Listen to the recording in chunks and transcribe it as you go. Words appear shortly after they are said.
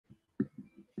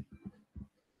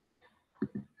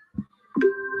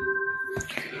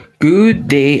Good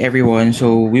day, everyone.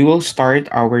 So we will start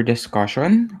our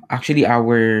discussion. Actually,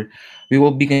 we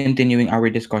will be continuing our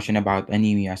discussion about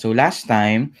anemia. So last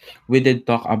time we did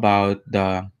talk about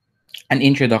the an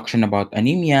introduction about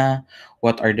anemia,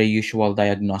 what are the usual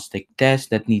diagnostic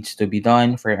tests that needs to be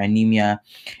done for anemia,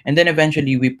 and then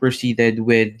eventually we proceeded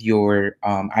with your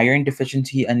iron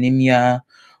deficiency anemia.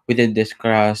 We did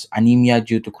discuss anemia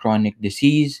due to chronic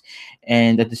disease,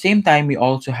 and at the same time we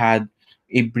also had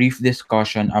a brief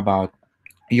discussion about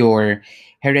your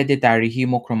hereditary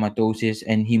hemochromatosis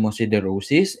and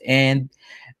hemosiderosis. And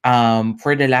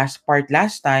for the last part,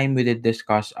 last time we did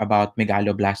discuss about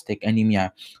megaloblastic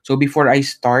anemia. So before I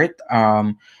start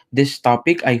this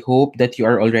topic, I hope that you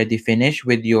are already finished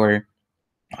with your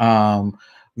um,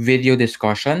 video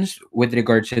discussions with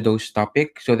regards to those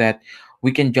topics so that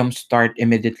we can jumpstart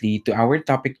immediately to our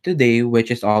topic today,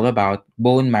 which is all about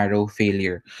bone marrow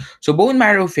failure. So, bone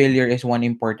marrow failure is one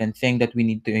important thing that we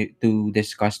need to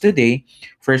discuss today,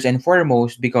 first and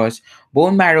foremost, because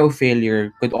bone marrow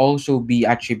failure could also be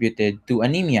attributed to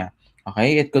anemia.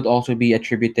 Okay, it could also be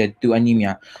attributed to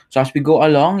anemia. So, as we go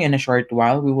along in a short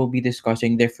while, we will be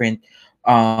discussing different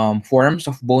forms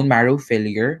of bone marrow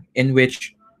failure in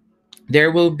which there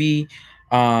will be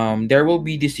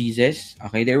diseases.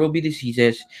 Okay, there will be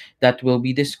diseases that will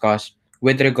be discussed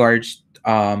with regards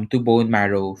to bone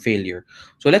marrow failure.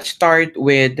 So let's start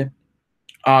with the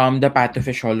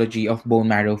pathophysiology of bone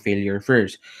marrow failure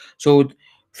first. So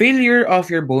failure of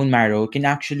your bone marrow can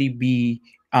actually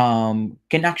arrive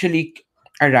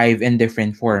in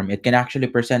different form. It can actually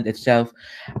present itself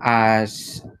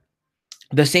as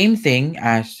the same thing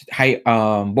as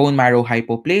bone marrow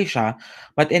hypoplasia,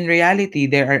 but in reality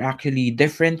there are actually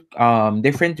different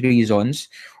reasons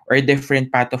or different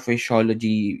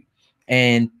pathophysiology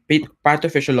and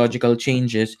pathophysiological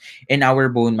changes in our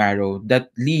bone marrow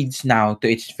that leads now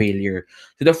to its failure.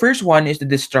 So the first one is the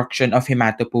destruction of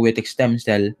hematopoietic stem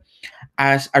cell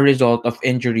as a result of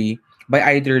injury by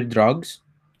either drugs,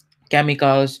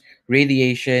 chemicals,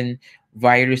 radiation,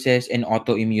 viruses, and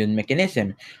autoimmune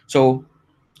mechanism. So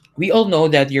we all know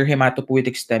that your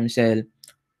hematopoietic stem cell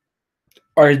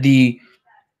are the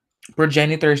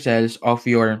progenitor cells of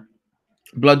your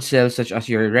blood cells, such as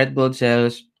your red blood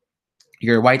cells,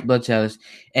 your white blood cells,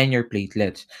 and your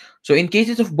platelets. So, in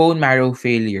cases of bone marrow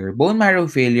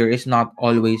failure is not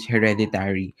always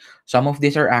hereditary. Some of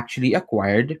these are actually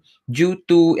acquired due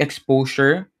to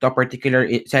exposure to a particular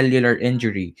cellular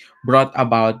injury brought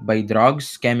about by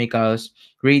drugs, chemicals,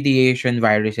 radiation,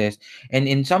 viruses, and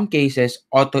in some cases,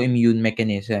 autoimmune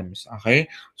mechanisms. Okay?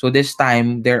 So, this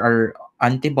time, there are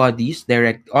antibodies,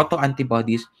 direct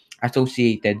autoantibodies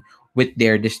associated with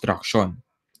their destruction.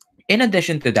 In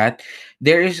addition to that,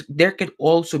 there could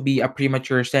also be a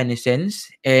premature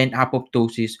senescence and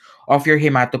apoptosis of your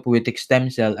hematopoietic stem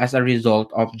cell as a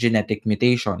result of genetic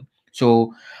mutation.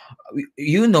 So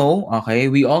okay,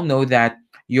 we all know that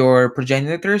your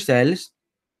progenitor cells,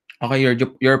 okay,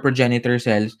 your progenitor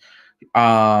cells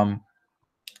um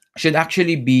should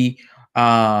actually be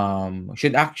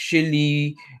should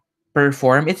actually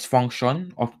perform its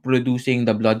function of producing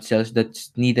the blood cells that's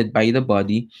needed by the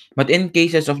body. But in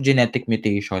cases of genetic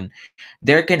mutation,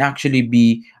 there can actually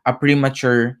be a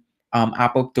premature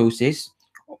apoptosis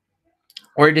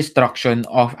or destruction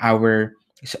of our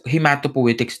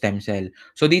hematopoietic stem cell.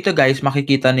 So dito guys,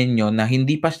 makikita ninyo na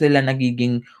hindi pa sila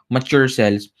nagiging mature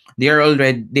cells. They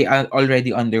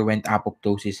already underwent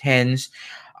apoptosis. Hence,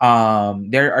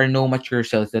 there are no mature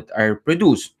cells that are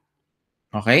produced.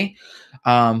 Okay.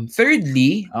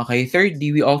 Thirdly,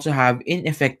 we also have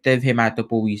ineffective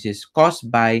hematopoiesis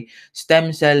caused by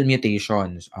stem cell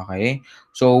mutations. Okay.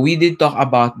 So we did talk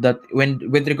about that when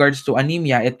with regards to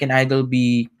anemia, it can either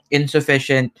be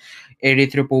insufficient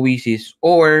erythropoiesis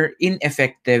or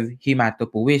ineffective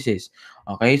hematopoiesis.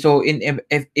 Okay. So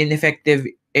if ineffective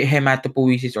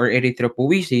hematopoiesis or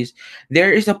erythropoiesis,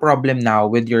 there is a problem now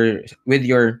with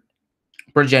your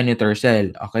progenitor cell.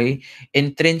 Okay,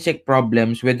 intrinsic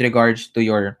problems with regards to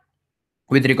your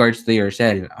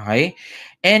cell. Okay,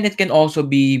 and it can also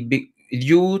be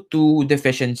due to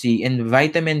deficiency in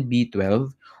vitamin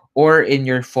B12 or in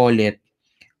your folate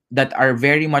that are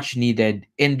very much needed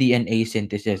in DNA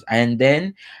synthesis. And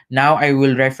then now I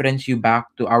will reference you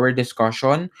back to our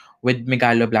discussion with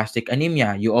megaloblastic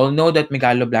anemia. You all know that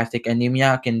megaloblastic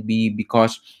anemia can be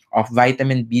because of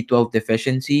vitamin B12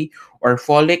 deficiency or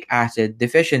folic acid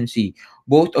deficiency,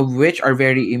 both of which are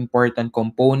very important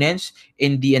components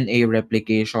in DNA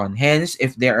replication. Hence,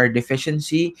 if there are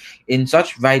deficiency in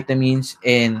such vitamins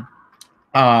in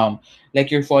um like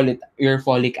your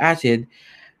folic acid,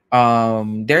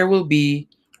 there will be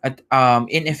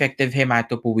ineffective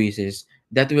hematopoiesis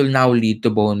that will now lead to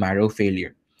bone marrow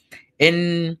failure.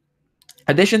 In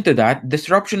addition to that,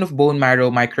 disruption of bone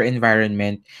marrow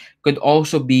microenvironment could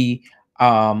also be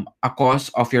a cause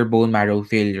of your bone marrow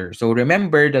failure. So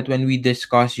remember that when we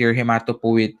discuss your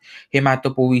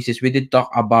hematopoiesis, we did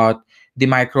talk about the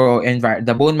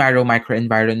bone marrow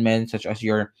microenvironment, such as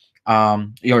your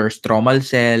stromal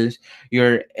cells,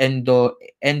 your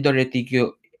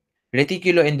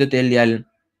reticuloendothelial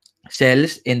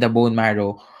cells in the bone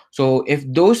marrow. So if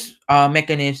those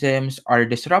mechanisms are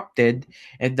disrupted,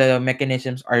 if the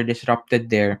mechanisms are disrupted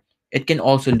there, it can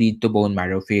also lead to bone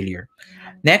marrow failure.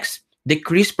 Next,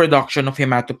 decreased production of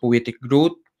hematopoietic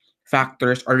growth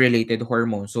factors or related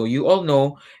hormones. So you all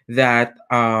know that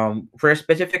for a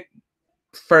specific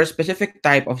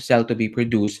type of cell to be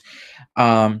produced,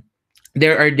 um,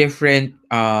 there are different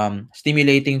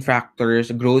stimulating factors,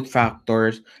 growth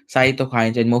factors,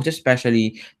 cytokines, and most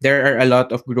especially, there are a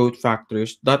lot of growth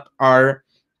factors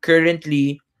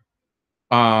currently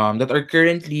that are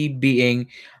currently being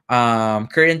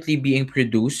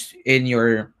produced in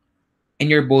your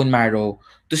bone marrow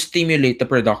to stimulate the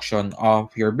production of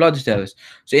your blood cells.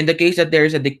 So in the case that there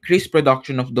is a decreased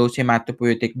production of those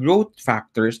hematopoietic growth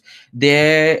factors,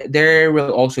 there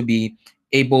will also be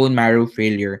a bone marrow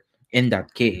failure in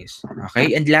that case.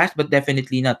 Okay? And last but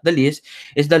definitely not the least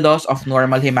is the loss of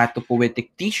normal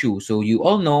hematopoietic tissue. So you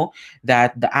all know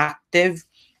that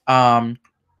um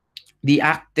the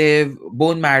active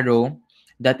bone marrow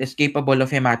that is capable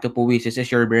of hematopoiesis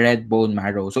is your red bone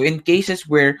marrow. So in cases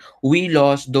where we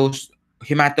lost those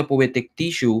hematopoietic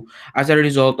tissue as a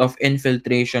result of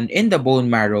infiltration in the bone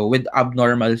marrow with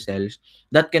abnormal cells,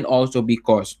 that can also be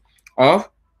cause of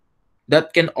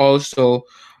that can also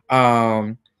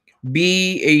um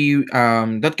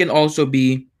that can also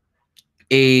be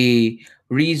a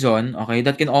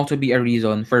that can also be a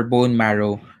reason for bone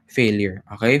marrow failure,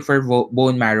 okay? For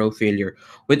bone marrow failure.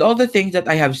 With all the things that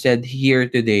I have said here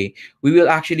today, we will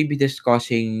actually be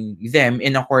discussing them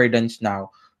in accordance now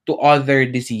to other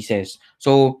diseases.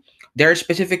 So, there are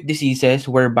specific diseases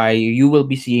whereby you will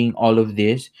be seeing all of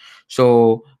this.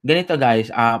 So, ganito guys,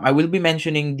 I will be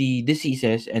mentioning the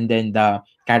diseases and then the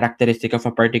characteristic of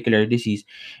a particular disease.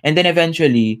 And then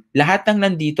eventually, lahat ng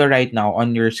nandito right now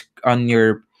on your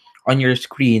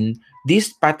screen,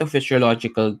 these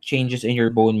pathophysiological changes in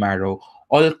your bone marrow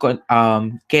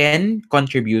can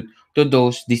contribute to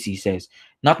those diseases.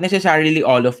 Not necessarily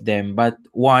all of them, but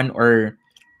one of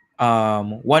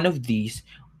these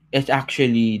is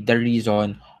actually the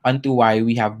reason onto why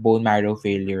we have bone marrow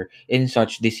failure in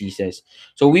such diseases.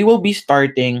 So we will be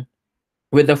starting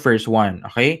with the first one,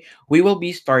 okay? We will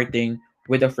be starting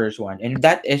with the first one, and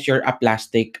that is your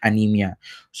aplastic anemia.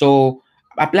 So,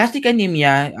 aplastic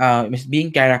anemia is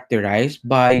being characterized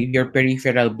by your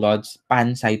peripheral blood's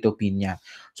pancytopenia.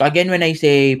 So, again, when I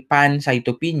say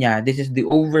pancytopenia, this is the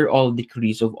overall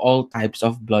decrease of all types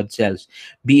of blood cells,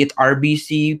 be it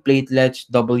RBC, platelets,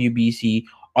 WBC,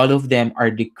 all of them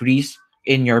are decreased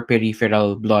in your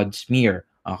peripheral blood smear,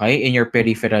 okay? In your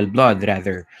peripheral blood,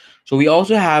 rather. So we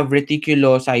also have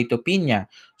reticulocytopenia.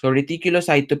 So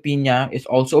reticulocytopenia is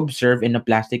also observed in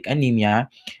aplastic anemia.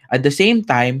 At the same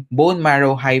time, bone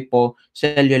marrow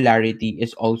hypocellularity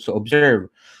is also observed.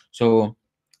 So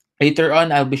later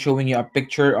on, I'll be showing you a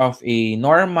picture of a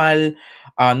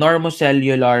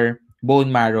normocellular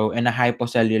bone marrow and a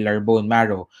hypocellular bone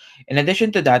marrow. In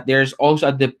addition to that, there's also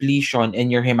a depletion in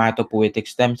your hematopoietic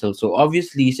stem cells. So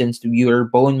obviously, since your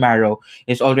bone marrow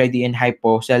is already in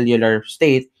hypocellular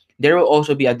state, there will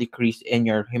also be a decrease in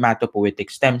your hematopoietic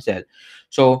stem cell.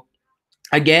 So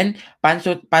again,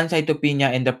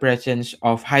 pancytopenia in the presence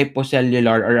of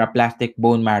hypocellular or aplastic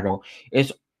bone marrow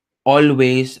is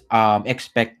always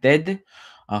expected.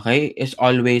 Okay, is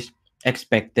always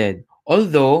expected.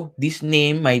 Although this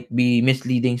name might be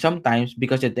misleading sometimes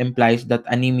because it implies that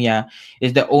anemia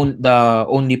is the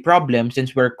only problem,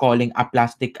 since we're calling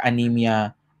aplastic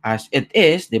anemia as it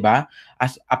is, 'di ba?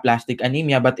 As aplastic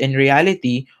anemia, but in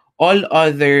reality, all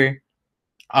other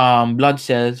blood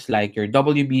cells like your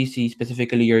WBC,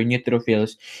 specifically your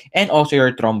neutrophils, and also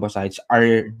your thrombocytes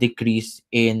are decreased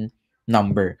in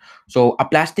number. So,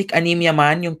 aplastic anemia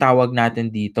man yung tawag natin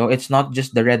dito. It's not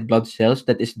just the red blood cells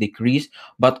that is decreased,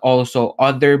 but also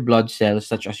other blood cells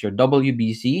such as your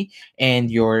WBC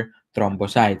and your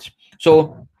thrombocytes.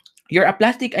 So, your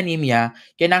aplastic anemia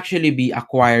can actually be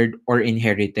acquired or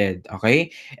inherited,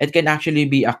 okay? It can actually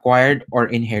be acquired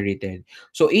or inherited.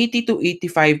 So 80 to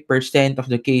 85% of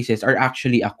the cases are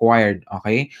actually acquired,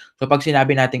 okay? So pag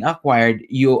sinabi nating acquired,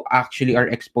 you actually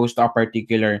are exposed to a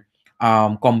particular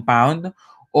compound,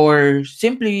 or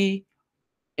simply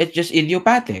it's just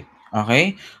idiopathic.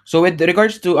 Okay? So with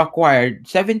regards to acquired,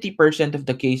 70% of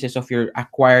the cases of your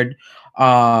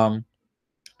um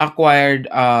acquired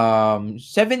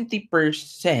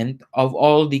 70% of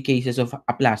all the cases of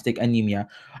aplastic anemia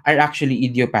are actually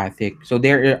idiopathic. So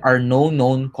there are no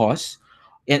known cause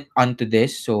onto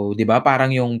this. So, 'di ba,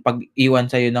 parang yung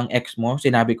pag-iwan sa ng ex mo,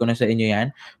 sinabi ko na sa inyo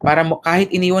 'yan. Para mo, kahit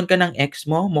iniwan ka ng ex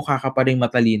mo, mukha ka pa ring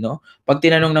matalino. Pag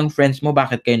tinanong ng friends mo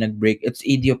bakit kayo nag-break, it's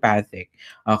idiopathic.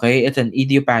 Okay? It's an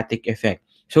idiopathic effect.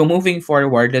 So moving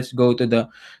forward, let's go to the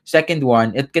second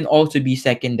one. It can also be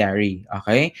secondary.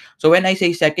 Okay? So when I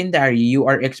say secondary, you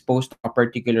are exposed to a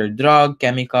particular drug,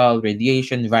 chemical,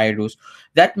 radiation, virus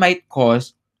that might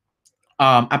cause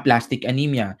aplastic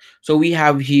anemia. So we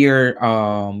have here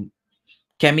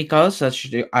chemicals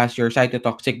such as your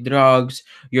cytotoxic drugs,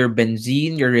 your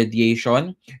benzene, your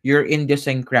radiation, your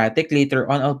idiosyncratic. Later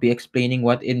on, I'll be explaining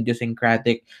what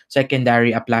idiosyncratic secondary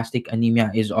aplastic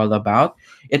anemia is all about.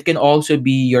 It can also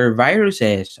be your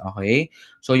viruses, okay?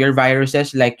 So your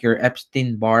viruses like your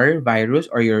Epstein-Barr virus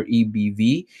or your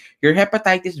EBV, your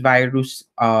hepatitis virus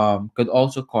could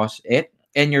also cause it,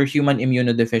 and your human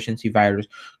immunodeficiency virus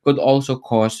could also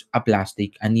cause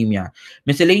aplastic anemia.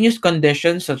 Miscellaneous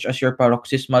conditions such as your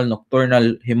paroxysmal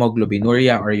nocturnal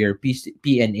hemoglobinuria or your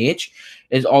PNH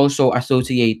is also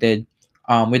associated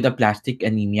with aplastic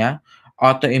anemia,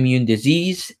 autoimmune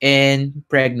disease, and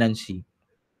pregnancy.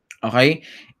 Okay?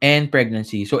 And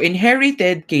pregnancy. So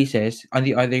inherited cases, on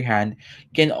the other hand,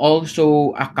 can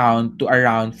also account to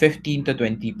around 15 to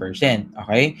 20%.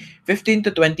 Okay? 15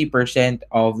 to 20%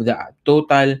 of the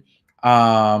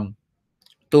um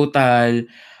total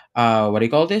what do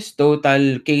you call this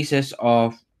total cases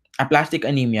of aplastic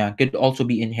anemia could also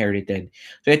be inherited.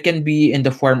 So it can be in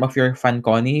the form of your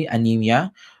Fanconi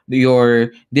anemia, your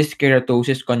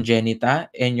dyskeratosis congenita,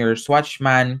 and your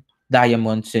Schwarzman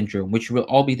diamond syndrome, which will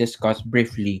all be discussed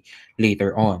briefly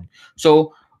later on.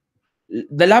 So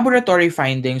the laboratory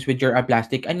findings with your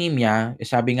aplastic anemia,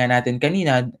 sabi nga natin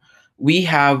kanina, we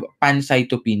have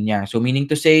pancytopenia, so meaning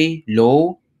to say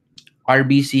low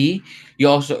RBC. You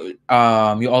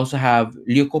also have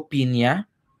leukopenia.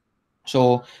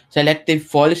 So selective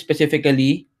fall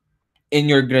specifically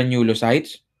in your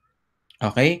granulocytes.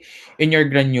 Okay? In your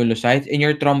granulocytes, in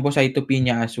your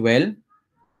thrombocytopenia as well.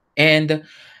 And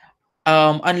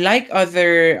unlike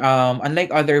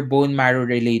other bone marrow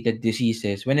related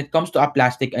diseases, when it comes to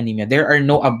aplastic anemia, there are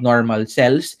no abnormal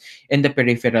cells in the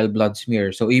peripheral blood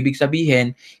smear. So ibig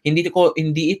sabihin,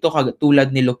 hindi ito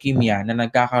tulad ni leukemia na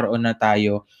nagkakaroon na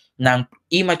tayo ng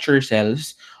immature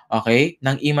cells, okay?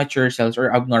 Ng immature cells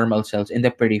or abnormal cells in the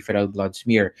peripheral blood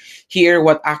smear. Here,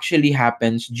 what actually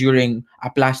happens during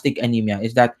aplastic anemia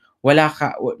is that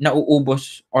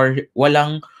nauubos or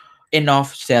walang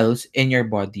enough cells in your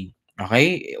body.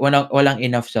 Okay? Walang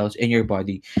enough cells in your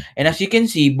body. And as you can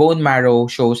see, bone marrow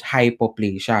shows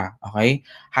hypoplasia. Okay?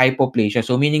 Hypoplasia.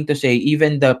 So meaning to say,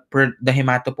 even the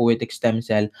hematopoietic stem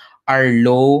cell are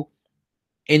low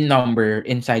in number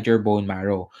inside your bone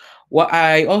marrow. What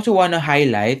I also want to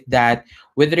highlight that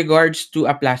with regards to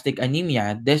aplastic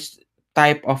anemia, this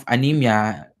type of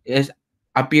anemia is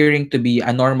appearing to be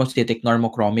a normocytic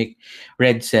normochromic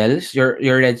red cells. Your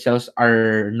red cells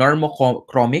are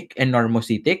normochromic and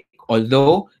normocytic,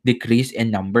 although decrease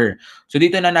in number. So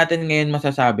dito na natin ngayon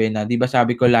masasabi na, 'di ba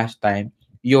sabi ko last time,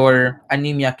 your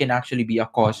anemia can actually be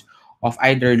a cause of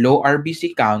either low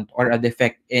RBC count or a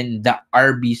defect in the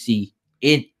RBC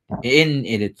in in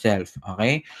itself.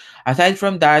 Okay? Aside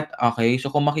from that, okay, so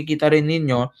kung makikita rin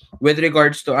ninyo with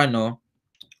regards to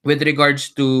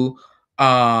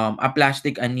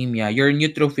aplastic anemia, your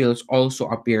neutrophils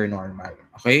also appear normal.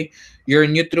 Okay? Your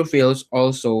neutrophils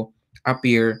also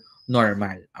appear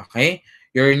normal. Okay?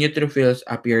 Your neutrophils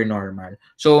appear normal.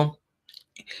 So,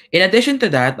 in addition to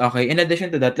that,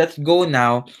 let's go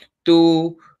now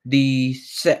to the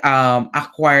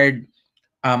acquired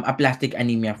aplastic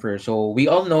anemia first. So we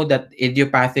all know that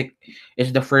idiopathic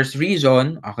is the first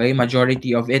reason. Okay,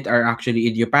 majority of it are actually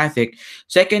idiopathic.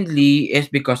 Secondly, is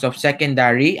because of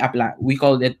we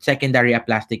call it secondary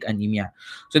aplastic anemia.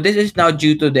 So this is now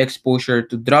due to the exposure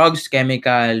to drugs,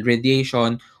 chemical,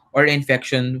 radiation, or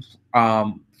infection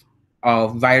of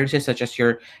viruses such as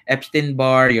your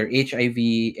Epstein-Barr, your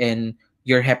HIV, and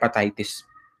your hepatitis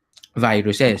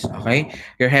viruses, okay?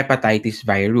 Your hepatitis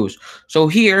virus. So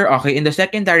here, okay, in the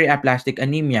secondary aplastic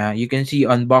anemia, you can see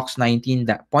on box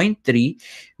 19.3,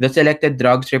 the selected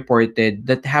drugs reported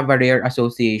that have a rare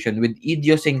association with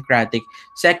idiosyncratic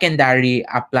secondary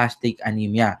aplastic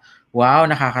anemia. Wow,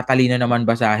 nakakatalino naman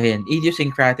basahin.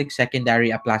 Idiosyncratic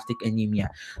secondary aplastic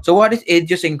anemia. So what is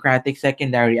idiosyncratic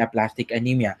secondary aplastic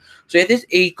anemia? So it is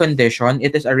a condition,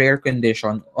 it is a rare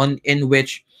condition on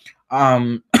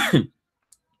um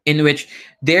in which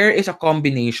there is a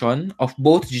combination of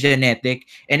both genetic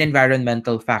and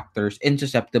environmental factors in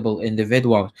susceptible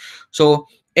individuals. So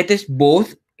it is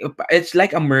both. It's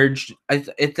like a merge.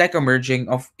 It's like a merging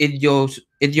of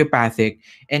idiopathic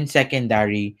and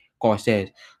secondary causes.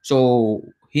 So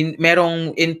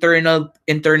merong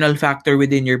internal factor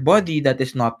within your body that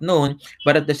is not known,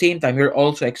 but at the same time you're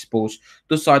also exposed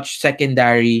to such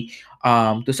secondary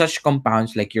to such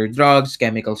compounds like your drugs,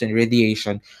 chemicals, and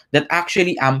radiation that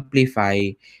actually amplify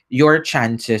your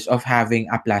chances of having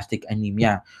aplastic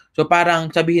anemia. So parang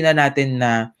sabihin na natin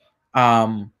na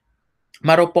um,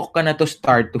 marupok ka na to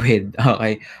start with.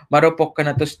 Okay? Marupok ka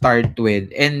na to start with.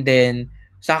 And then,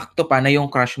 sakto pa na yung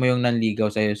crush mo yung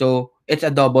nanligaw sa'yo. So, it's a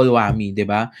double whammy, di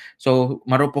ba? So,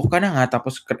 marupok ka na nga,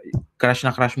 tapos crush na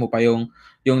crush mo pa yung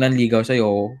nanligaw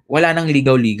sa'yo, wala nang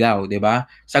ligaw-ligaw, di ba?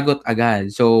 Sagot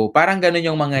agad. So, parang ganun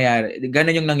yung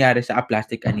nangyari sa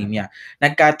aplastic anemia.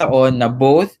 Nagkataon na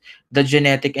both the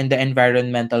genetic and the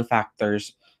environmental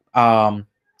factors um,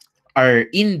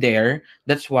 are in there.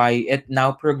 That's why it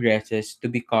now progresses to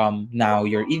become now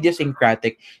your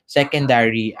idiosyncratic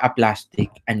secondary aplastic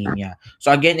anemia.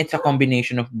 So again, it's a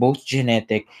combination of both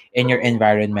genetic and your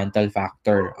environmental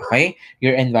factor. Okay?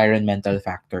 Your environmental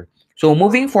factor. So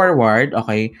moving forward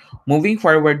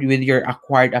with your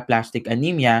acquired aplastic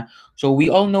anemia, so we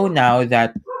all know now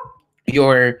that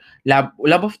your lab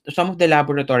of some of the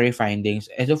laboratory findings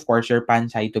is of course your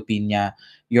pancytopenia,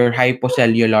 your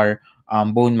hypocellular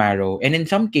bone marrow, and in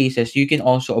some cases you can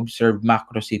also observe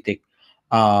macrocytic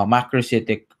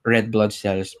red blood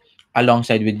cells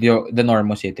alongside with the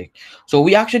normocytic. So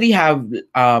we actually have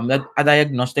a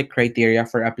diagnostic criteria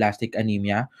for aplastic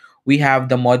anemia. We have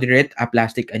the moderate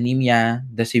aplastic anemia,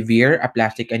 the severe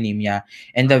aplastic anemia,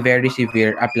 and the very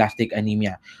severe aplastic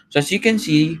anemia. So as you can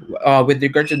see, with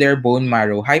regards to their bone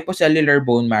marrow, hypocellular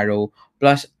bone marrow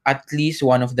plus at least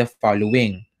one of the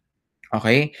following.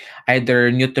 Okay?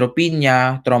 Either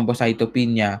neutropenia,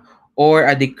 thrombocytopenia, or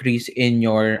a decrease in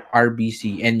your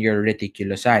RBC and your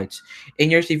reticulocytes. In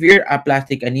your severe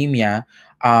aplastic anemia,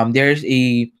 there's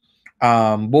a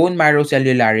bone marrow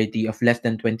cellularity of less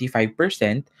than 25%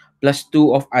 plus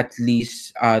two of at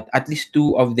least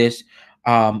two of this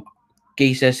um,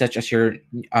 cases such as your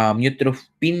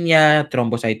neutropenia,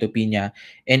 thrombocytopenia,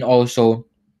 and also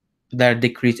the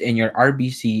decrease in your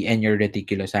RBC and your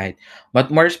reticulocyte.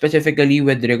 But more specifically,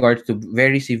 with regards to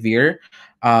very severe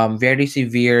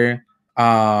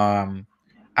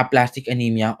aplastic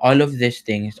anemia, all of these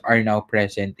things are now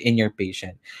present in your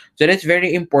patient. So that's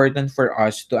very important for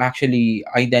us to actually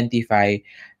identify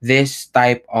this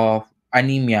type of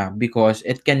anemia because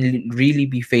it can really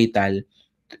be fatal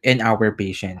in our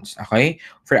patients. Okay,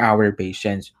 for our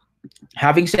patients.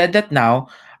 Having said that now,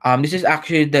 this is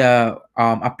actually the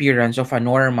appearance of a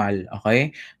normal,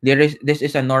 okay? This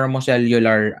is a normal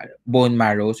cellular bone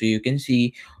marrow. So you can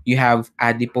see you have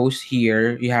adipose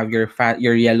here, you have your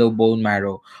yellow bone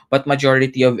marrow, but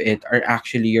majority of it are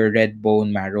actually your red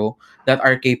bone marrow that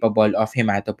are capable of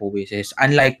hematopoiesis.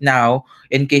 Unlike now,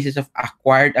 in cases of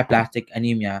acquired aplastic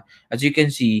anemia, as you can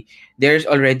see, there's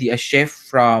already a shift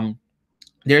from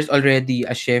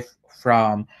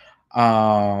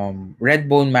red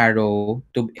bone marrow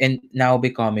to and now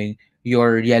becoming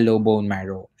your yellow bone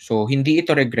marrow. So hindi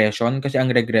ito regression kasi ang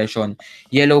regression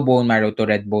yellow bone marrow to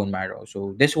red bone marrow.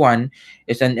 So this one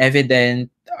is an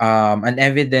evident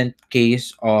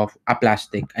case of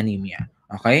aplastic anemia.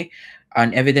 Okay?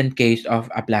 An evident case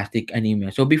of aplastic anemia.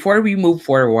 So before we move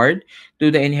forward to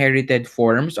the inherited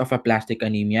forms of aplastic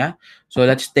anemia, so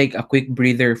let's take a quick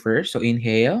breather first. So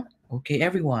inhale. Okay,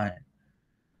 everyone.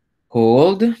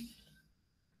 Hold.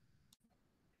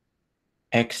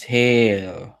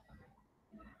 Exhale.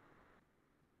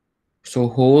 So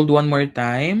hold one more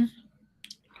time.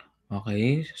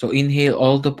 Okay. So inhale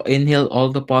all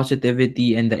the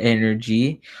positivity and the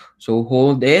energy. So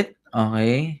hold it.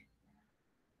 Okay.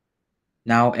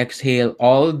 Now exhale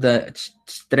all the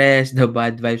stress, the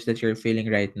bad vibes that you're feeling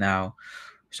right now.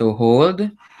 So hold.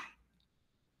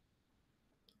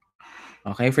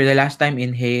 Okay, for the last time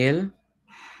inhale.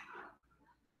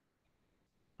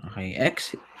 Okay,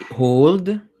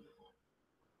 hold.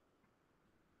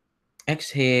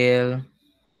 Exhale.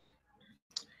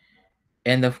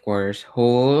 And of course,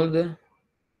 hold.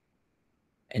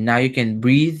 And now you can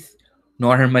breathe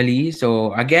normally.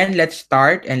 So again, let's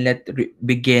start and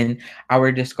begin our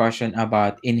discussion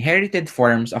about inherited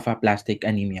forms of aplastic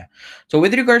anemia. So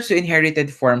with regards to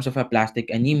inherited forms of aplastic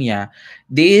anemia,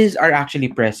 these are actually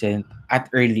present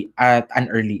at an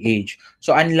early age.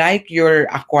 So unlike your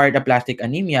acquired aplastic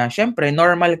anemia, syempre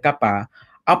normal ka pa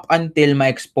up until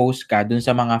ma-expose ka dun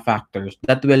sa mga factors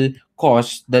that will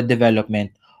cause the development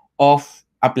of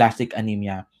aplastic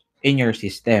anemia in your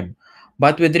system.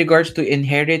 But with regards to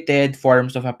inherited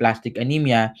forms of aplastic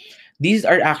anemia, these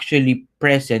are actually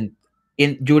present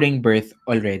in during birth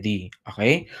already.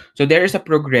 Okay? So there is a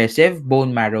progressive bone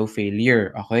marrow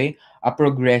failure. Okay? A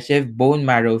progressive bone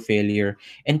marrow failure.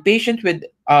 And patients with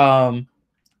i-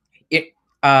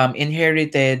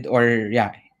 inherited or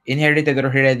yeah, inherited or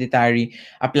hereditary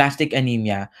aplastic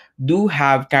anemia do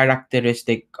have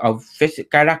characteristic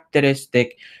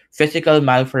physical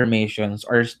malformations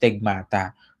or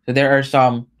stigmata. So there are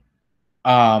some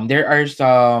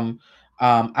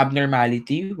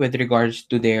abnormality with regards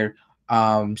to their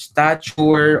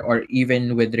stature or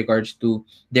even with regards to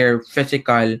their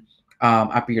physical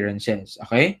appearances.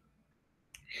 Okay,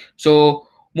 so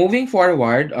moving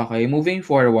forward,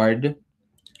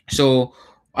 so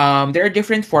there are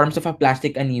different forms of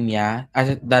aplastic anemia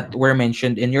that were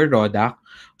mentioned in your RODAC.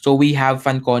 So we have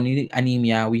Fanconi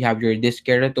anemia, we have your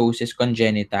dyskeratosis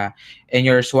congenita, and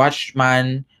your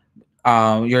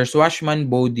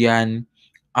Schwarzman-Bodian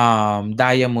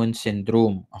diamond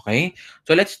syndrome. Okay?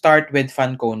 So let's start with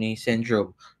Fanconi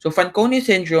syndrome. So Fanconi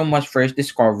syndrome was first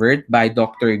discovered by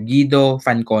Dr. Guido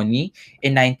Fanconi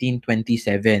in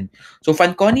 1927. So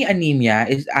Fanconi anemia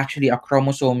is actually a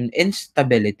chromosome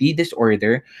instability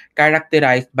disorder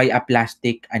characterized by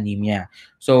aplastic anemia.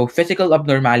 So physical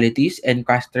abnormalities and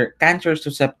cancer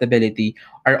susceptibility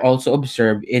are also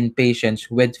observed in patients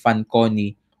with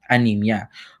Fanconi anemia.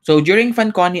 So during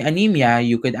Fanconi anemia,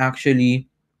 you can actually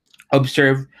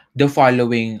observe the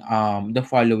following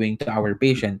to our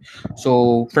patient.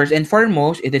 So first and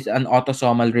foremost, it is an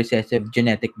autosomal recessive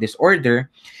genetic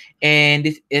disorder, and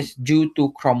this is due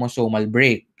to chromosomal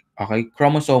break. Okay,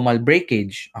 chromosomal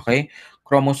breakage. Okay,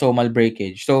 chromosomal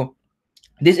breakage. So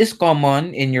this is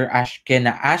common in your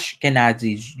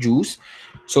Ashkenazi Jews.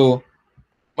 So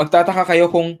magtataka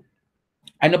kayo kung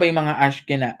ano ba yung mga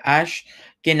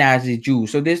Ashkenazi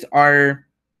Jews. So these are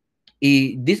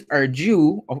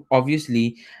Jew,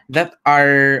 obviously, that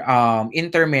are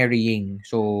intermarrying.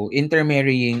 So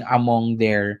intermarrying among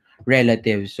their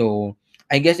relatives. So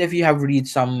I guess if you have read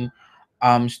some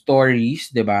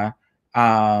stories, 'di ba?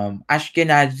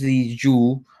 Ashkenazi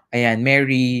Jew, ayan,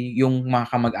 marry yung mga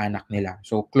kamag-anak nila.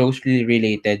 So closely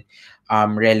related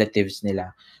relatives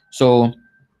nila. So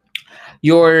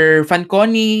your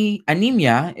Fanconi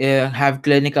anemia have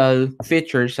clinical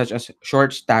features such as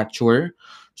short stature.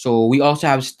 So we also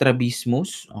have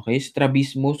strabismus, okay?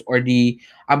 Strabismus or the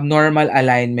abnormal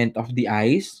alignment of the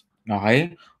eyes,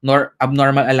 okay? Nor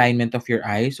abnormal alignment of your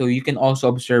eyes. So you can also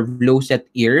observe low set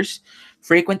ears,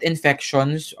 frequent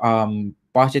infections,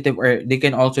 positive or they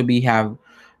can also have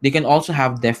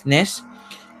deafness,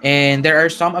 and there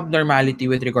are some abnormality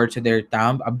with regards to their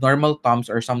thumb. Abnormal thumbs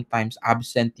are sometimes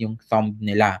absent yung thumb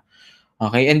nila.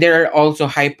 Okay? And there are also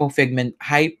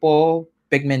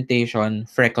hypopigmentation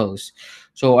freckles.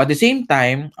 So at the same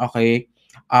time, okay,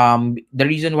 the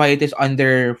reason why it is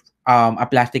under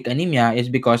aplastic anemia is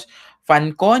because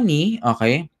Fanconi,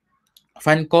 okay,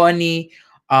 Fanconi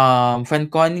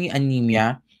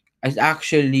anemia is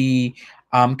actually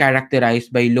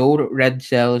characterized by low red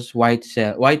cells, white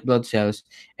blood cells,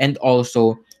 and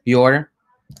also your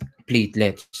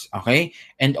platelets, okay?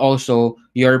 And also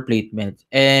your platelets.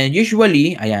 And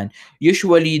usually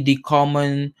the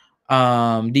common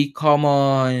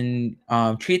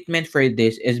treatment for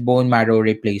this is bone marrow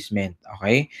replacement,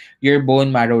 okay? Your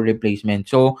bone marrow replacement.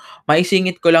 So,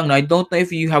 maisingit ko lang, no, I don't know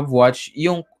if you have watched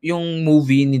yung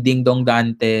movie ni Ding Dong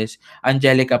Dantes,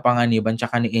 Angelica Panganiban,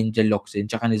 tsaka ni Angel Locsin,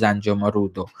 tsaka ni Zanjo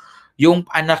Marudo. Yung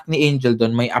anak ni Angel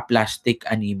doon may aplastic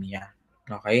anemia.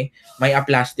 Okay? May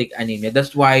aplastic anemia.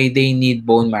 That's why they need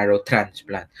bone marrow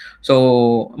transplant.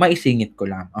 So, maisingit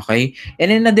ko lang. Okay?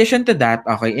 And in addition to that,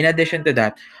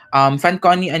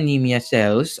 Fanconi anemia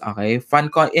cells, okay?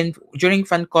 During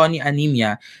Fanconi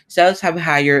anemia, cells have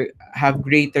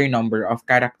greater number of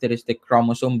characteristic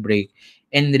chromosome break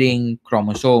and ring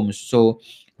chromosomes. So,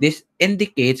 this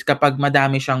indicates kapag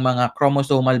madami siyang mga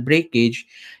chromosomal breakage,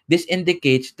 this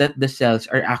indicates that the cells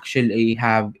are actually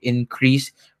have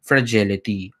increased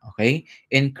fragility. Okay?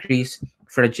 Increase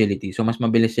fragility. So, mas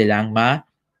mabilis silang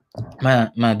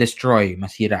ma-destroy,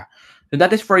 masira. So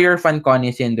that is for your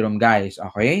Fanconi syndrome, guys.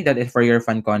 Okay? That is for your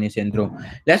Fanconi syndrome.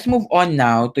 Let's move on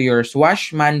now to your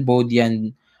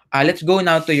Schwarzman-Bodian. Let's go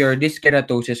now to your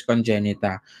dyskeratosis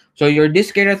congenita. So your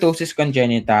dyskeratosis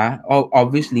congenita,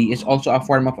 obviously, is also a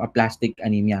form of aplastic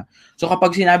anemia. So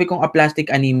kapag sinabi kong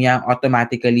aplastic anemia,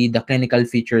 automatically the clinical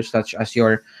features such as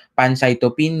your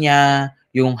pancytopenia,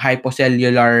 yung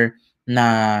hypocellular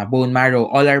na bone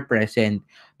marrow, all are present.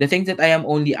 The things that I am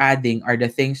only adding are the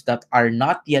things that are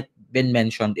not yet been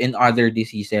mentioned in other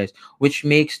diseases, which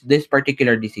makes this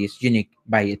particular disease unique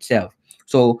by itself.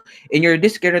 So, in your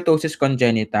dyskeratosis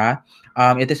congenita,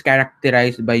 it is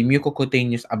characterized by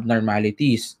mucocutaneous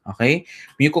abnormalities. Okay?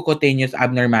 Mucocutaneous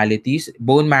abnormalities,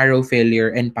 bone marrow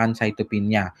failure, and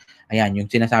pancytopenia. Ayan,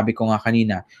 yung sinasabi ko nga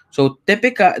kanina. So,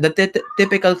 typical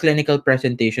clinical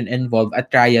presentation involve a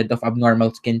triad of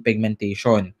abnormal skin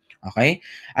pigmentation. Okay?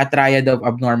 A triad of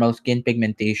abnormal skin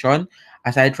pigmentation.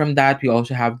 Aside from that, we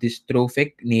also have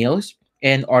dystrophic nails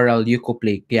and oral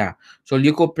leukoplakia. So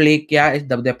leukoplakia is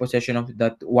the deposition of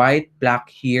that white plaque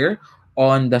here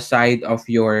on the side of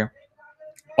your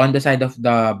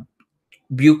the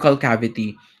buccal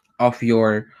cavity of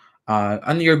your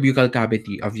on your buccal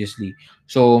cavity, obviously.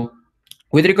 So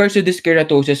with regards to this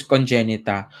keratosis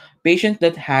congenita, patient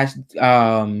that has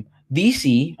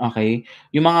DC, okay,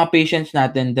 yung mga patients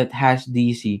natin that has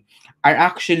DC are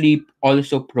actually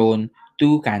also prone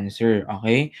to cancer,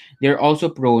 okay? They're also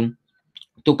prone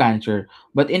to cancer.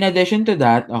 But in addition to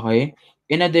that, okay,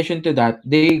 in addition to that,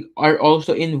 they are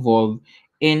also involved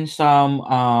in some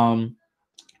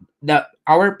the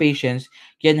our patients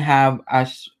can have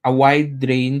as a wide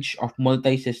range of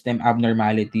multi-system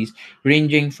abnormalities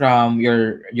ranging from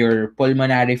your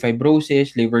pulmonary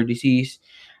fibrosis, liver disease,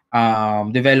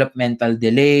 developmental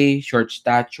delay, short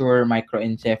stature,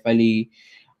 microencephaly,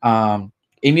 um,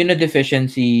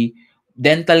 immunodeficiency,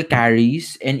 dental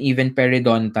caries, and even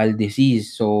periodontal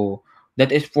disease. So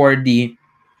that is for the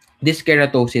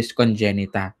dyskeratosis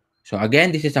congenita. So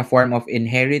again, this is a form of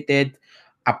inherited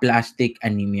aplastic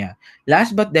anemia.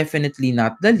 Last but definitely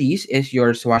not the least is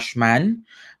your Schwarzman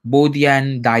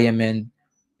Bodian Diamond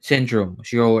syndrome.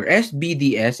 So your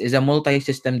SBDS is a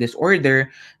multi-system disorder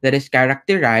that is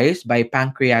characterized by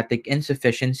pancreatic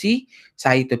insufficiency,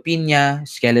 cytopenia,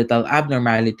 skeletal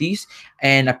abnormalities,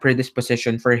 and a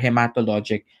predisposition for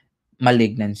hematologic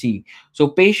malignancy. So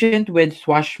patient with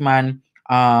Schwarzman,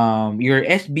 your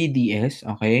SBDS,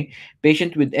 okay?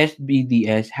 Patient with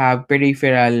SBDS have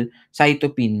peripheral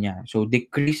cytopenia. So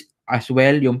decrease as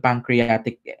well yung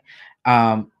pancreatic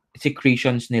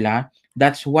secretions nila.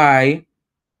 That's why,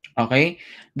 okay?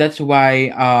 That's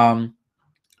why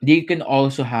they can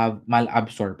also have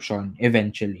malabsorption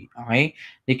eventually, okay?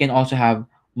 They can also have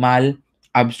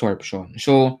malabsorption.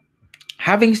 So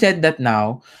having said that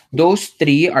now, those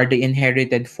three are the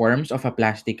inherited forms of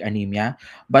aplastic anemia.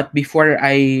 But before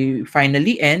I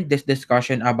finally end this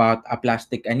discussion about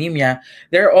aplastic anemia,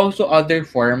 there are also other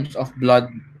forms of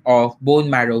bone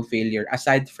marrow failure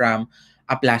aside from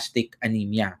aplastic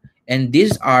anemia. And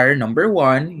these are number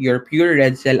one, your pure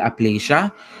red cell aplasia,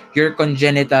 your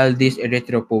congenital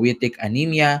dyserythropoietic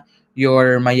anemia,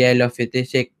 your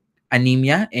myelofibrotic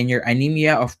anemia, and your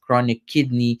anemia of chronic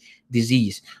kidney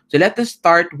disease. So let us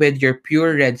start with your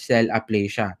pure red cell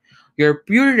aplasia. Your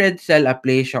pure red cell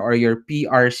aplasia or your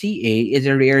PRCA is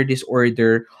a rare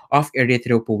disorder of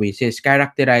erythropoiesis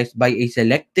characterized by a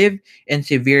selective and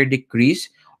severe decrease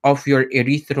of your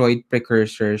erythroid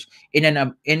precursors in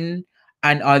an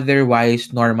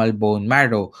otherwise normal bone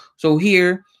marrow. So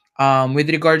here, with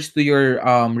regards to your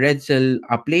red cell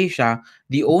aplasia,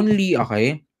 the only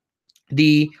okay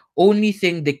the only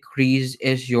thing decreased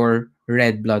is your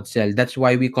red blood cell. That's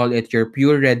why we call it your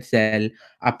pure red cell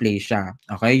aplasia.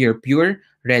 Okay, your pure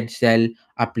red cell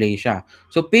aplasia.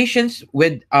 So patients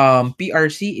with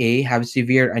PRCA have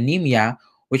severe anemia,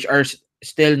 which are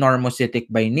still normocytic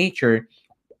by nature,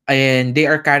 and they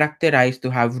are characterized to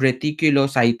have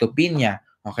reticulocytopenia.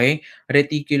 Okay,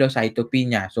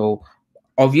 reticulocytopenia. So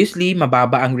obviously,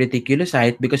 mababa ang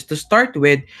reticulocyte because to start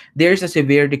with, there's a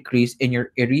severe decrease in your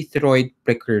erythroid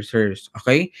precursors.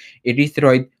 Okay?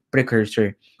 Erythroid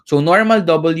precursor. So normal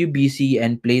WBC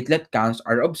and platelet counts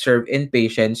are observed in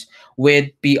patients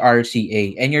with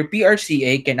PRCA. And your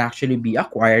PRCA can actually be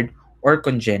acquired or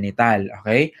congenital.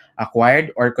 Okay?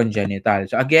 Acquired or congenital.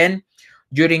 So again,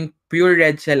 during pure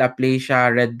red cell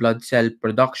aplasia, red blood cell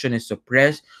production is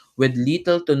suppressed with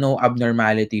little to no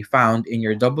abnormality found in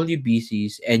your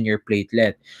WBCs and your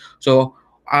platelet. So,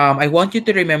 I want you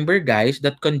to remember, guys,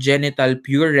 that congenital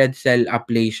pure red cell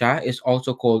aplasia is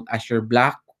also called as your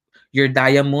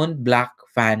diamond black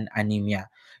fan anemia.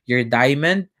 Your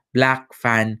diamond black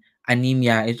fan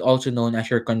anemia is also known as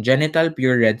your congenital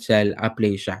pure red cell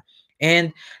aplasia.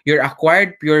 And your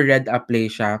acquired pure red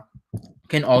aplasia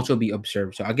can also be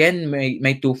observed. So again,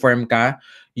 may two form ka,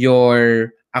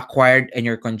 your acquired and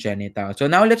your congenital. So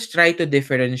now let's try to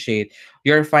differentiate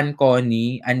your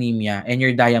Fanconi anemia and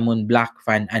your Diamond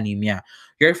Blackfan anemia.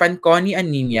 Your Fanconi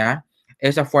anemia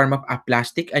is a form of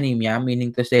aplastic anemia,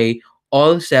 meaning to say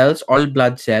all cells, all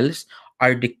blood cells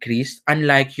are decreased,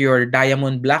 unlike your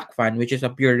Diamond Blackfan, which is a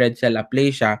pure red cell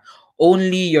aplasia,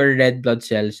 only your red blood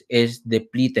cells is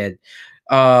depleted.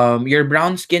 Your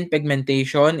brown skin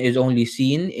pigmentation is only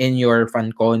seen in your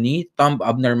Fanconi. Thumb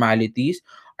abnormalities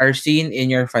are seen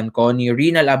in your Fanconi.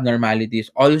 Renal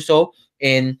abnormalities also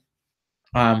in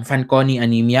Fanconi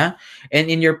anemia.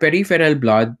 And in your peripheral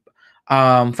blood,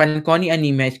 Fanconi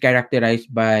anemia is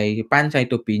characterized by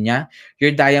pancytopenia.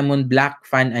 Your Diamond Black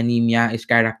Fan anemia is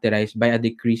characterized by a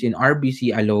decrease in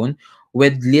RBC alone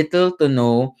with little to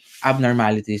no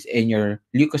abnormalities in your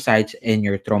leukocytes and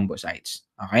your thrombocytes.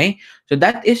 Okay? So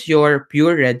that is your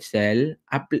pure red cell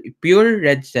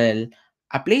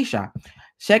aplasia.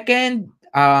 Second,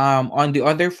 on the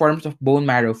other forms of bone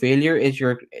marrow failure is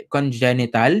your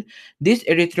congenital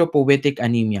dyserythropoietic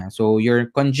anemia. So your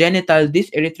congenital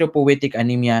dyserythropoietic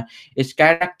anemia is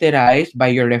characterized by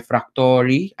your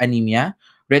refractory anemia,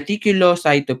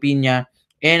 reticulocytopenia,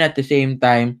 and um, at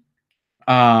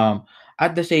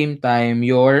the same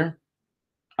time,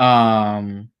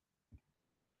 um,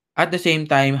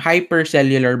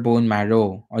 hypercellular bone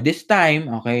marrow. O this time,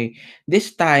 okay,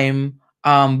 this time,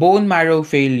 bone marrow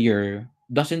failure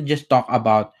doesn't just talk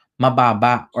about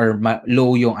mababa or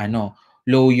low yung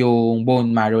low yung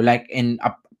bone marrow like in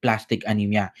a plastic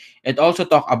anemia. It also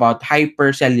talk about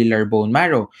hypercellular bone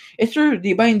marrow. Sir,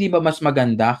 di ba mas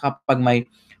maganda kapag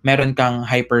meron kang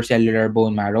hypercellular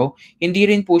bone marrow? Hindi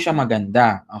rin po siya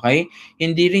maganda, okay?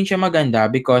 Hindi rin siya maganda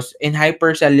because in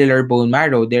hypercellular bone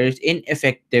marrow, there is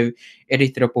ineffective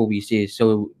erythropoiesis.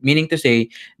 So, meaning to say,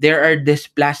 there are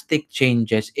dysplastic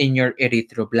changes in your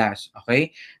erythroblast. Okay?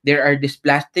 There are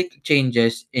dysplastic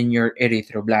changes in your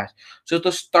erythroblast. So, to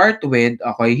start with,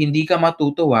 okay, hindi ka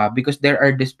matutuwa because there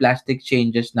are dysplastic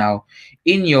changes now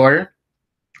in your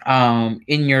um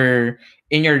in your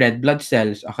in your red blood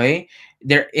cells. Okay?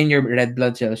 They're in your red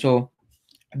blood cells. So,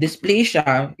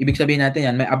 dysplasia, ibig sabihin natin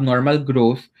yan, may abnormal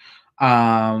growth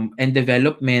and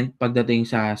development pagdating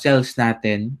sa cells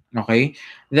natin, okay?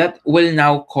 That will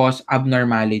now cause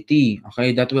abnormality,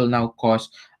 okay? That will now cause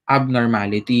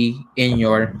abnormality in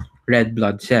your red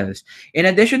blood cells. In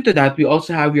addition to that, we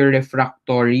also have your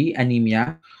refractory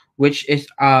anemia, which is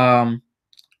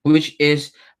which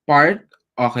is part,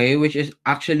 okay, which is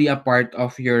actually a part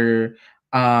of your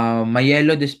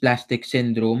myelodysplastic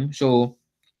syndrome. So,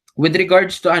 with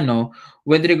regards to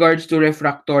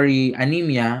refractory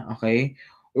anemia, okay,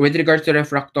 with regards to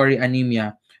refractory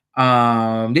anemia,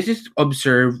 this is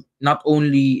observed not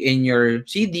only in your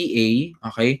CDA,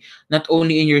 okay, not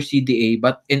only in your CDA,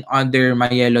 but in other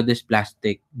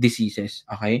myelodysplastic diseases,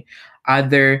 okay,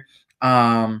 other,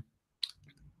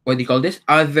 what do you call this?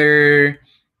 Other,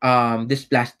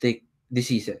 dysplastic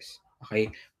diseases,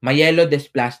 okay,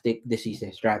 myelodysplastic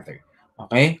diseases rather,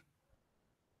 okay.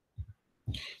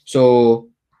 So,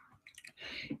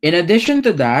 in addition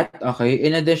to that, okay,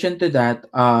 in addition to that,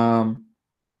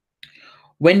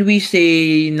 when we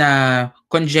say na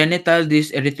congenital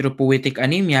dyserythropoietic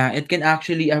anemia, it can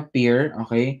actually appear,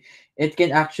 okay, it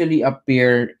can actually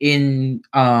appear in,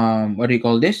 what do you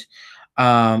call this?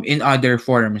 In other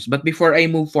forms. But before I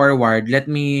move forward, let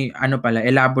me,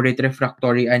 elaborate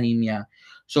refractory anemia.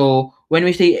 So, when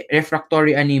we say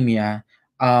refractory anemia,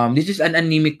 this is an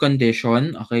anemic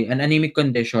condition, okay, an anemic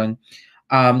condition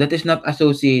that is not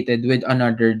associated with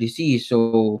another disease.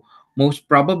 So, most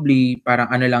probably, parang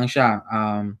ano lang siya,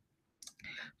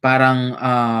 parang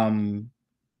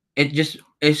it just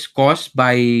is caused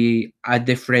by a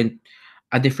different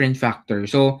a different factor.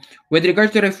 So, with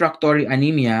regards to refractory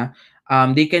anemia,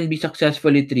 they can be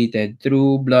successfully treated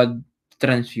through blood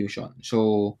transfusion.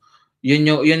 So, yun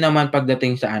naman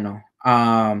pagdating sa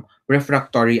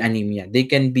refractory anemia. They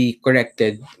can be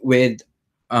corrected with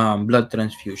blood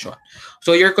transfusion.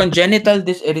 So, your congenital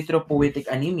dyserythropoietic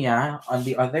anemia, on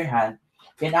the other hand,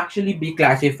 can actually be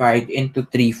classified into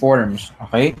three forms.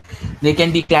 Okay? They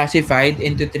can be classified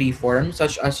into three forms,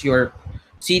 such as your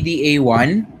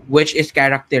CDA1, which is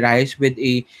characterized with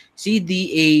a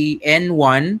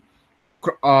CDAN1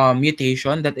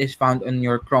 mutation that is found on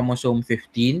your chromosome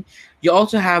 15. You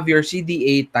also have your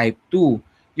CDA type 2.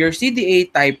 Your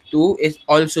CDA type 2 is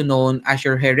also known as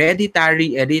your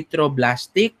hereditary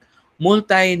erythroblastic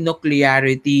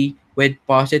multinuclearity with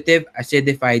positive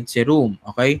acidified serum.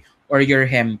 Okay? or your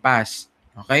HEMPAS.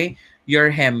 Okay?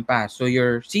 Your HEMPAS. So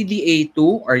your CDA2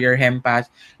 or your HEMPAS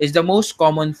is the most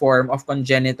common form of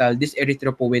congenital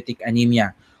dyserythropoietic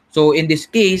anemia. So in this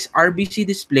case, RBC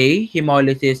display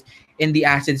hemolysis in the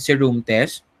acid serum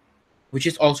test, which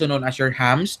is also known as your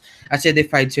HAMS,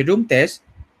 acidified serum test,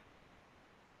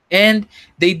 and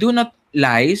they do not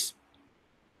lyse.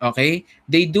 Okay?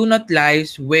 They do not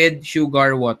lies with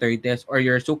sugar water test or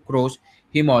your sucrose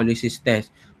hemolysis test.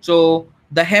 So,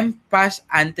 the HEMPAS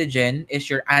antigen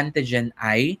is your antigen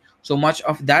I. So, much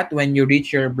of that when you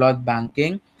reach your blood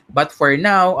banking. But for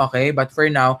now, okay, but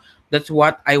for now, that's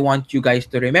what I want you guys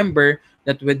to remember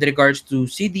that with regards to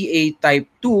CDA type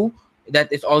 2,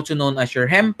 that is also known as your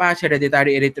HEMPAS,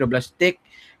 hereditary erythroblastic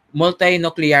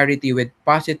multinuclearity with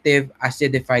positive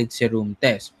acidified serum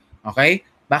test. Okay?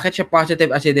 Bakit siya positive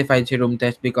acidified serum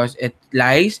test? Because it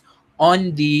lies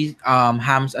on the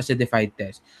HAMS acidified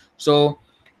test. So,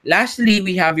 lastly,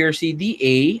 we have your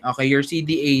CDA, okay, your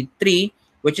CDA3,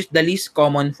 which is the least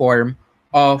common form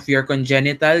of your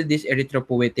congenital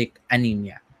dyserythropoietic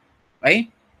anemia.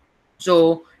 Okay?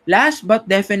 So, last but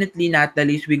definitely not the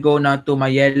least, we go now to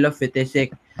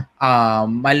myelophthisic,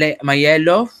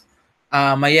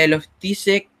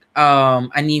 myelophthisic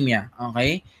anemia.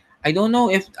 Okay? I don't know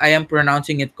if I am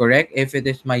pronouncing it correct, if it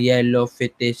is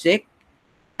myelophthisic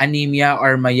anemia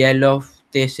or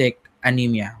myelophthisic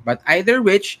anemia. But either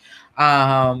which,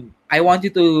 I want you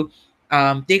to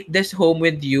take this home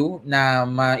with you na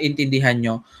maintindihan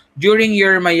nyo. During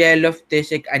your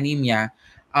myelophthisic anemia,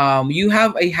 you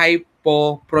have a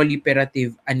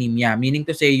hypoproliferative anemia, meaning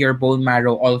to say your bone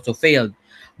marrow also failed.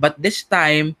 But this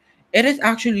time, it is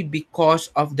actually because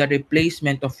of the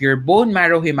replacement of your bone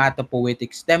marrow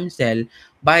hematopoietic stem cell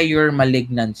by your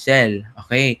malignant cell.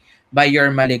 Okay? By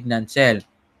your malignant cell.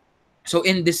 So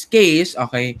in this case,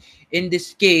 okay,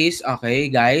 guys,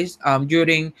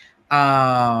 during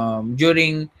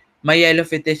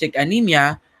myelophthisic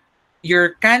anemia, your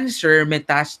cancer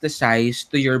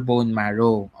metastasized to your bone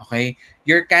marrow. Okay?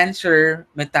 Your cancer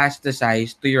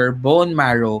metastasized to your bone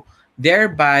marrow.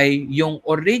 Thereby, yung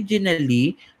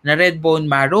originally na red bone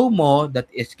marrow mo that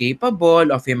is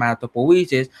capable of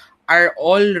hematopoiesis are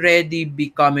already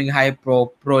becoming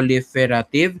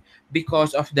hyperproliferative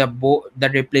because of the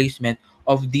replacement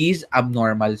of these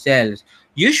abnormal cells.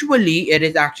 Usually, it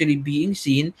is actually being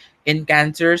seen in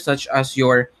cancer such as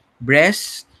your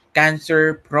breast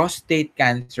cancer, prostate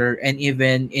cancer, and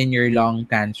even in your lung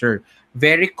cancer.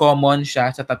 Very common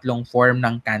siya sa tatlong form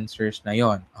ng cancers na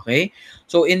yon. Okay?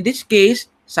 So in this case,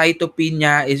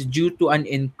 cytopenia is due to an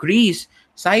increase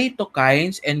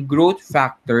cytokines and growth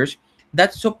factors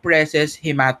that suppresses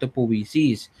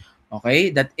hematopoiesis. Okay?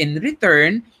 That in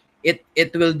return, it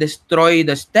will destroy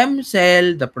the stem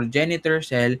cell, the progenitor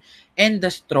cell, and the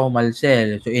stromal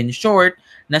cell. So in short,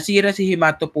 nasira si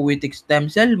hematopoietic stem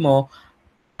cell mo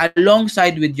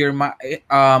alongside with your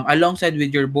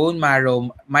bone marrow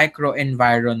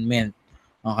microenvironment.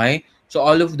 Okay? So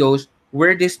all of those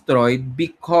were destroyed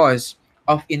because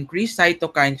of increased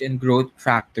cytokines and growth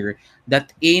factor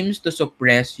that aims to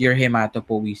suppress your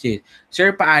hematopoiesis.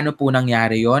 Sir, paano po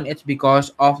nangyari yon? It's because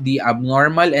of the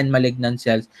abnormal and malignant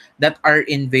cells that are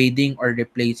invading or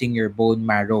replacing your bone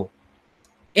marrow.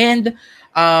 And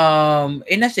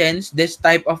in a sense, this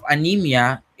type of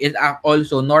anemia is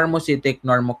also normocytic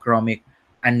normochromic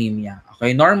anemia.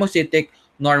 Okay, normocytic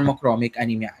normochromic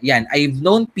anemia. Yan, I've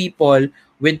known people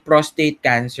with prostate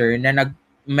cancer na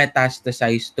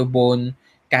nag-metastasize to bone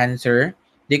cancer.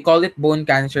 They call it bone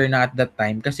cancer na at that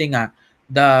time kasi nga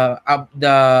the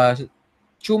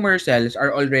tumor cells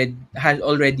are already has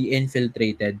already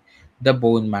infiltrated the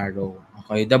bone marrow.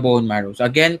 Okay, the bone marrow. So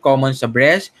again, common sa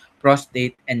breast,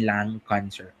 prostate, and lung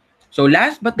cancer. So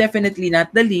last but definitely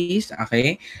not the least,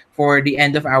 okay, for the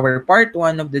end of our part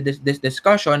 1 of this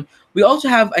discussion, we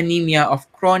also have anemia of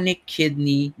chronic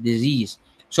kidney disease.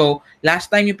 So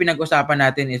last time yung pinag-usapan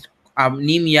natin is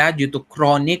anemia due to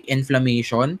chronic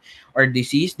inflammation or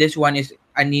disease. This one is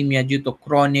anemia due to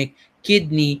chronic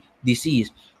kidney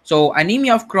disease. So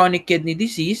anemia of chronic kidney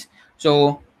disease.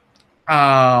 So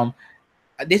um,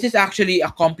 this is actually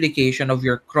a complication of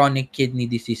your chronic kidney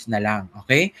disease na lang.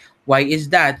 Okay? Why is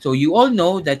that? So you all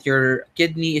know that your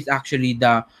kidney is actually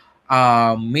the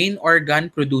main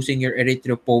organ producing your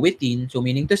erythropoietin. So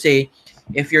meaning to say,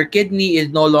 if your kidney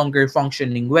is no longer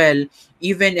functioning well,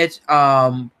 even its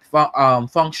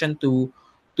function to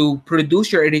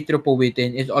produce your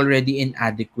erythropoietin is already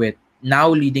inadequate, now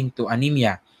leading to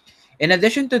anemia. In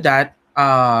addition to that,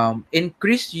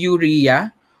 increased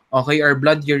urea, okay, or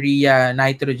blood urea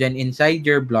nitrogen inside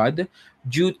your blood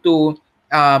due to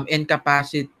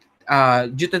incapacity,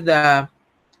 due to the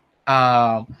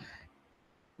um,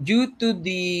 due to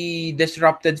the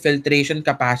disrupted filtration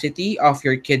capacity of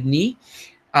your kidney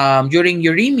during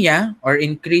uremia or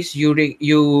increased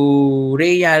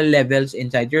urea levels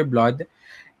inside your blood,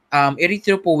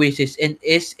 erythropoiesis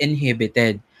is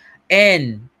inhibited.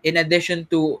 And in addition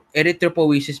to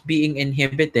erythropoiesis being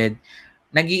inhibited,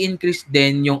 nag increase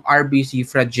din yung RBC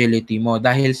fragility mo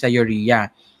dahil sa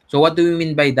urea. So what do we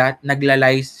mean by that?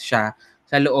 Naglalays siya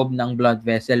sa loob ng blood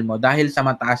vessel mo dahil sa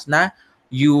mataas na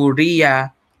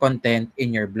urea content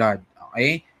in your blood.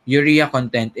 Okay? Urea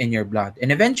content in your blood. And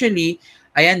eventually,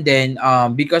 ayan din,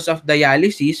 because of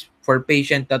dialysis for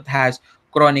patient that has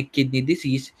chronic kidney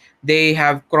disease, they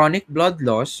have chronic blood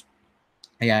loss.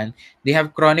 Ayan. They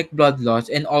have chronic blood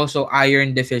loss and also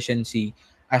iron deficiency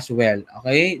as well.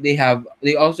 Okay? They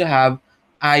also have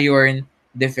iron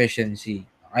deficiency.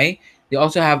 Okay? They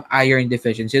also have iron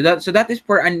deficiency. So that is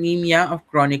for anemia of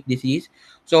chronic disease.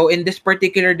 So in this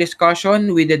particular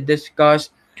discussion, we did discuss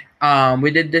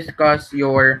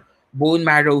your bone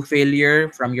marrow failure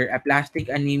from your aplastic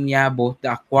anemia, both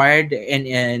the acquired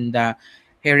and the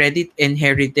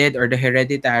inherited or the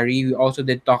hereditary. We also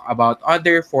did talk about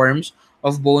other forms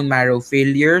of bone marrow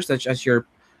failure, such as your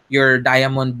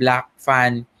diamond black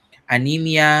fan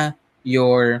anemia,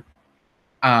 your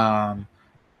um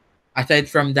aside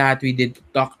from that, we did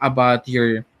talk about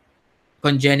your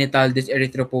congenital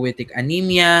dyserythropoietic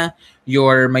anemia,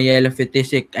 your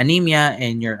myelofibrotic anemia,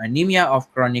 and your anemia of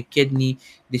chronic kidney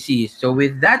disease. So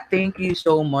with that, thank you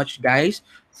so much, guys,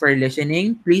 for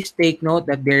listening. Please take note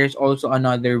that there is also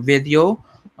another video.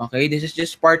 Okay, this is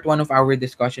just part one of our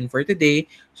discussion for today.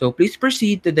 So please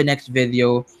proceed to the next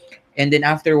video. And then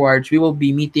afterwards, we will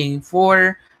be meeting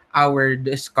for our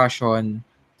discussion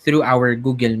through our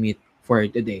Google Meet for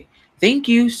today. Thank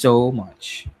you so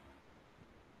much.